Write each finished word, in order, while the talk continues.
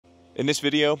In this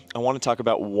video, I want to talk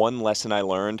about one lesson I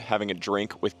learned having a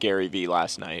drink with Gary Vee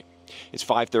last night. It's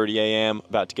 5:30 a.m.,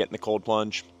 about to get in the cold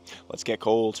plunge. Let's get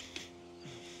cold.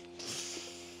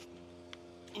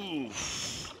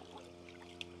 Oof.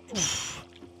 Oof.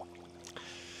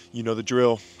 You know the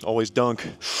drill, always dunk.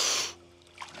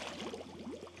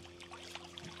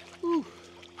 Whew.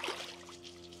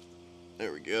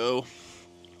 There we go.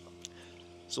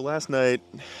 So last night,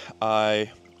 I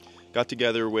got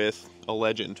together with a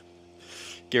legend,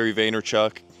 Gary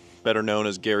Vaynerchuk, better known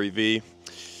as Gary Vee.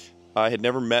 I had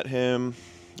never met him,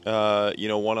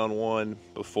 one-on-one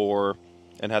before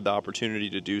and had the opportunity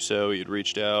to do so. He had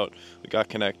reached out, we got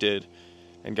connected,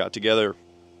 and got together.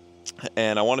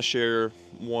 And I want to share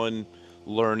one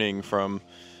learning from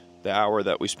the hour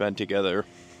that we spent together.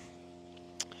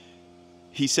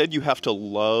 He said you have to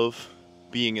love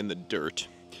being in the dirt.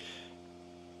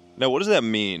 Now, what does that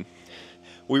mean?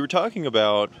 We were talking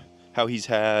about how he's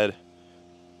had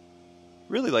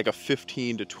really like a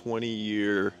 15 to 20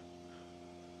 year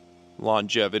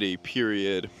longevity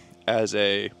period as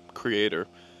a creator,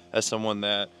 as someone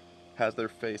that has their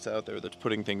face out there, that's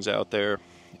putting things out there,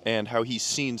 and how he's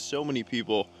seen so many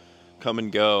people come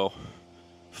and go,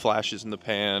 flashes in the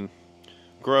pan,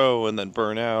 grow and then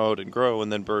burn out, and grow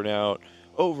and then burn out,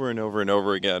 over and over and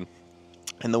over again.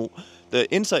 And the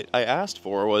insight I asked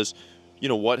for was,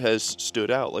 what has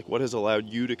stood out? Like, what has allowed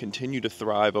you to continue to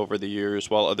thrive over the years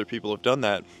while other people have done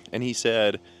that? And he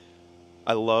said,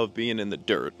 I love being in the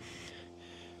dirt.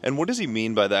 And what does he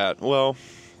mean by that? Well,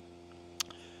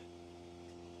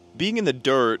 being in the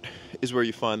dirt is where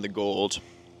you find the gold.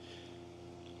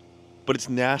 But it's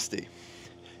nasty.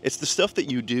 It's the stuff that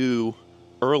you do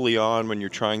early on when you're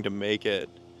trying to make it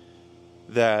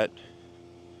that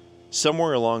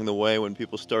somewhere along the way, when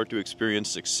people start to experience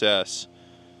success,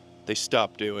 they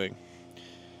stop doing.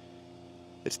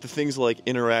 It's the things like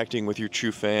interacting with your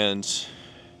true fans.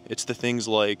 It's the things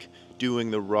like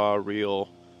doing the raw, real,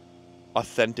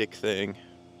 authentic thing.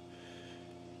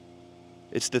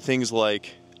 It's the things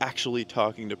like actually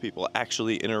talking to people,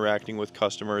 actually interacting with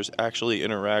customers, actually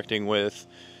interacting with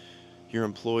your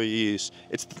employees.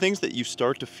 It's the things that you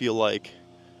start to feel like,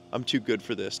 I'm too good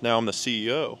for this. Now I'm the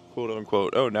CEO, quote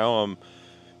unquote. Oh, now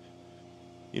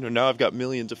I've got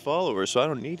millions of followers, so I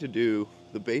don't need to do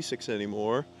the basics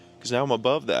anymore because now I'm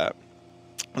above that.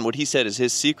 And what he said is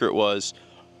his secret was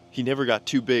he never got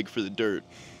too big for the dirt.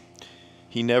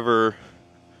 He never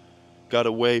got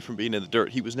away from being in the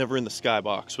dirt. He was never in the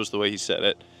skybox, was the way he said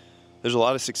it. There's a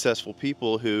lot of successful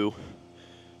people who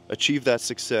achieve that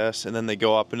success and then they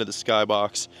go up into the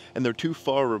skybox and they're too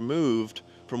far removed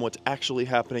from what's actually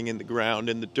happening in the ground,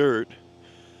 in the dirt,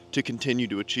 to continue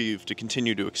to achieve, to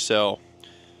continue to excel.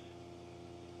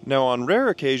 Now, on rare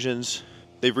occasions,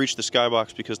 they've reached the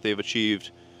skybox because they've achieved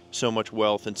so much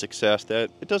wealth and success that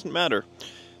it doesn't matter.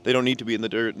 They don't need to be in the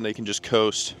dirt and they can just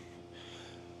coast.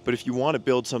 But if you want to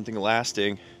build something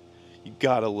lasting, you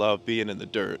gotta love being in the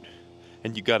dirt,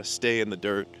 and you gotta stay in the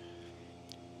dirt.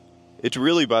 It's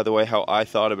really, by the way, how I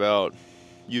thought about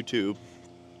YouTube.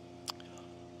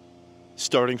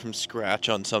 Starting from scratch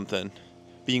on something,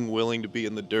 being willing to be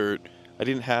in the dirt. I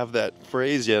didn't have that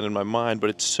phrase yet in my mind, but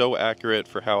it's so accurate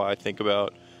for how I think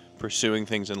about pursuing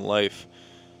things in life,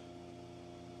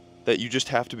 that you just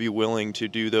have to be willing to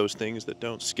do those things that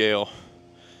don't scale.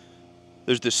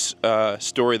 There's this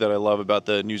story that I love about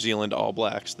the New Zealand All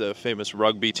Blacks, the famous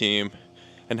rugby team,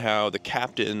 and how the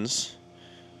captains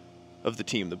of the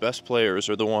team, the best players,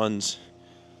 are the ones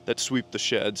that sweep the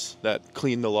sheds, that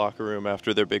clean the locker room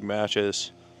after their big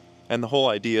matches. And the whole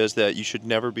idea is that you should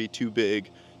never be too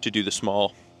big to do the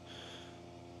small.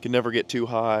 You can never get too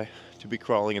high to be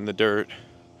crawling in the dirt,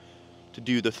 to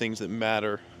do the things that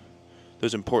matter,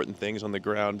 those important things on the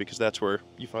ground, because that's where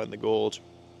you find the gold.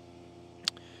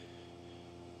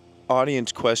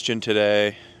 Audience question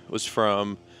today was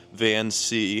from Van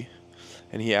C,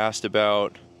 and he asked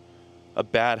about a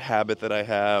bad habit that I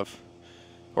have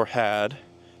or had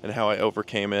and how I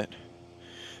overcame it.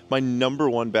 My number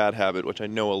one bad habit, which I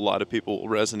know a lot of people will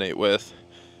resonate with,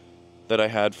 that I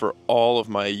had for all of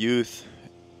my youth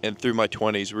and through my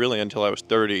 20s, really until I was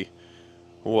 30,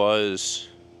 was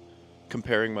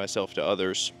comparing myself to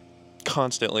others.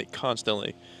 Constantly.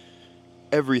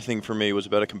 Everything for me was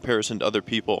about a comparison to other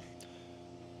people.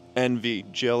 Envy,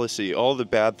 jealousy, all the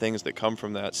bad things that come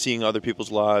from that. Seeing other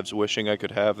people's lives, wishing I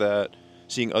could have that.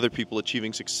 Seeing other people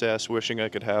achieving success, wishing I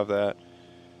could have that.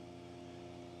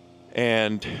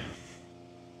 And,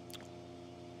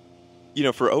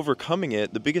 for overcoming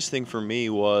it, the biggest thing for me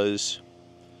was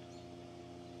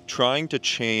trying to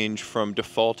change from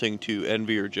defaulting to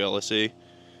envy or jealousy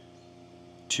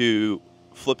to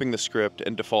flipping the script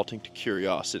and defaulting to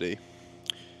curiosity.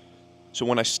 So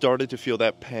when I started to feel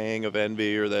that pang of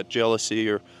envy or that jealousy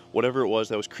or whatever it was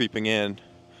that was creeping in,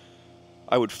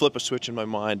 I would flip a switch in my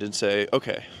mind and say,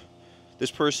 okay,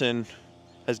 this person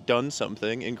has done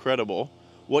something incredible.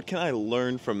 What can I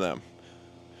learn from them?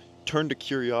 Turn to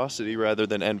curiosity rather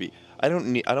than envy. I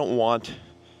don't want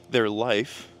their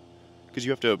life, because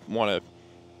you have to want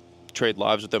to trade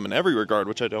lives with them in every regard,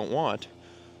 which I don't want.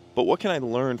 But what can I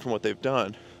learn from what they've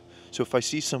done? So if I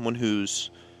see someone whose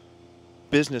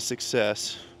business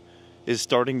success is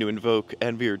starting to invoke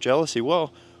envy or jealousy,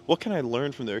 well, what can I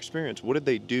learn from their experience? What did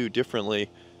they do differently?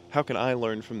 How can I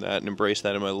learn from that and embrace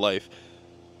that in my life?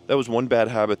 That was one bad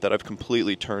habit that I've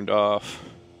completely turned off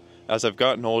as I've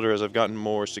gotten older, as I've gotten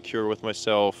more secure with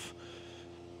myself.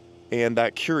 And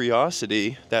that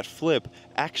curiosity, that flip,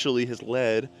 actually has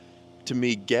led to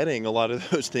me getting a lot of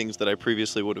those things that I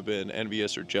previously would have been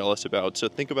envious or jealous about. So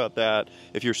think about that.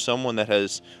 If you're someone that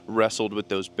has wrestled with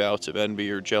those bouts of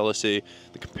envy or jealousy,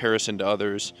 the comparison to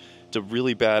others, it's a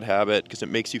really bad habit because it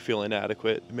makes you feel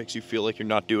inadequate. It makes you feel like you're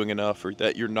not doing enough or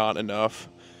that you're not enough.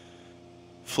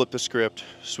 Flip the script,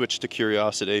 switch to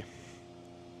curiosity,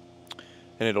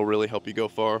 and it'll really help you go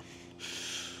far.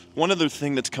 One other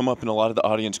thing that's come up in a lot of the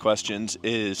audience questions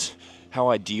is how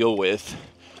I deal with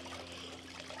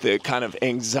the kind of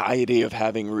anxiety of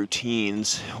having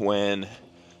routines when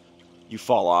you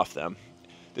fall off them.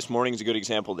 This morning is a good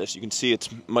example of this. You can see it's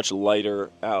much lighter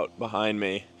out behind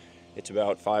me. It's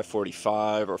about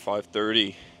 5:45 or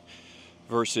 5:30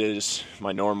 versus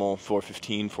my normal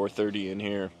 4:15, 4:30 in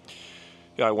here.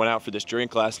 Yeah, I went out for this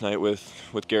drink last night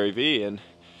with Gary Vee, and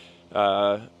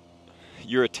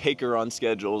you're a taker on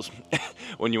schedules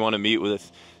when you want to meet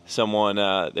with someone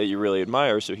that you really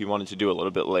admire, so he wanted to do a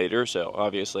little bit later, so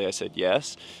obviously I said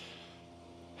yes.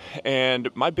 And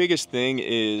my biggest thing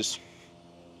is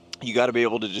you got to be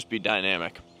able to just be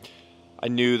dynamic. I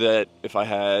knew that if I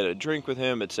had a drink with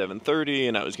him at 7:30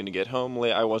 and I was going to get home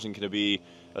late, I wasn't going to be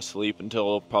asleep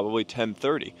until probably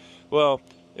 10:30. Well,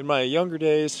 in my younger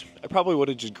days, I probably would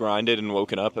have just grinded and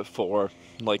woken up at 4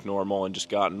 like normal and just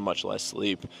gotten much less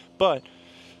sleep. But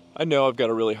I know I've got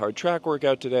a really hard track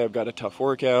workout today. I've got a tough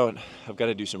workout. I've got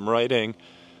to do some writing.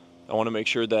 I want to make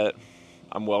sure that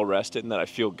I'm well rested and that I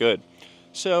feel good.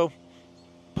 So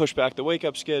push back the wake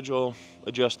up schedule,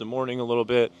 adjust the morning a little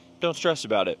bit. Don't stress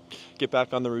about it. Get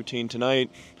back on the routine tonight,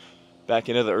 back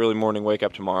into the early morning wake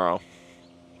up tomorrow.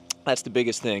 That's the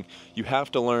biggest thing. You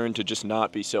have to learn to just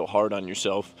not be so hard on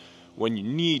yourself when you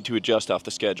need to adjust off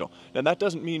the schedule. Now that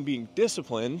doesn't mean being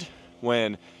disciplined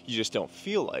when you just don't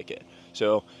feel like it.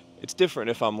 So it's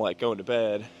different if I'm like going to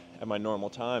bed at my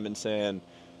normal time and saying,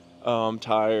 oh, I'm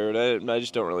tired, I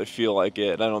just don't really feel like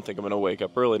it, I don't think I'm going to wake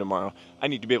up early tomorrow. I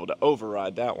need to be able to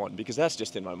override that one because that's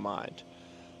just in my mind.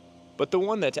 But the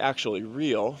one that's actually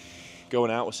real,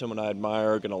 going out with someone I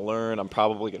admire, going to learn, I'm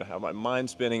probably going to have my mind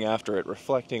spinning after it,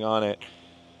 reflecting on it.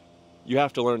 You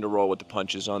have to learn to roll with the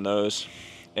punches on those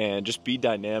and just be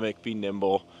dynamic, be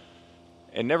nimble,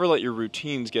 and never let your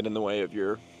routines get in the way of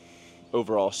your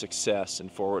overall success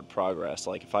and forward progress.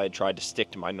 Like if I had tried to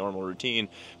stick to my normal routine,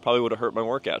 probably would have hurt my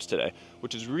workouts today,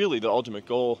 which is really the ultimate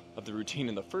goal of the routine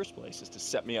in the first place, is to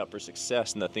set me up for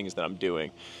success in the things that I'm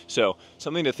doing. So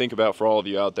something to think about for all of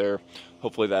you out there.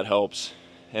 Hopefully that helps.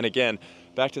 And again,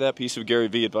 back to that piece of Gary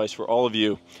Vee advice for all of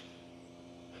you.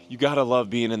 You gotta love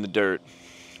being in the dirt.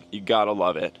 You gotta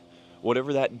love it.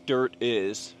 Whatever that dirt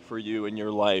is for you in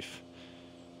your life,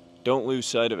 don't lose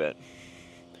sight of it.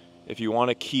 If you want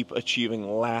to keep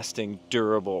achieving lasting,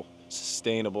 durable,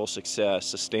 sustainable success,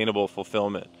 sustainable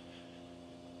fulfillment,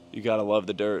 you gotta love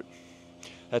the dirt.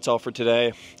 That's all for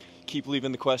today. Keep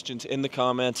leaving the questions in the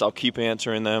comments. I'll keep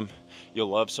answering them. You'll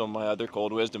love some of my other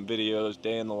cold wisdom videos,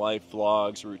 day in the life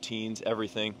vlogs, routines,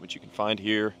 everything, which you can find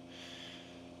here.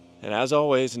 And as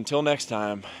always, until next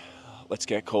time, let's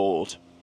get cold.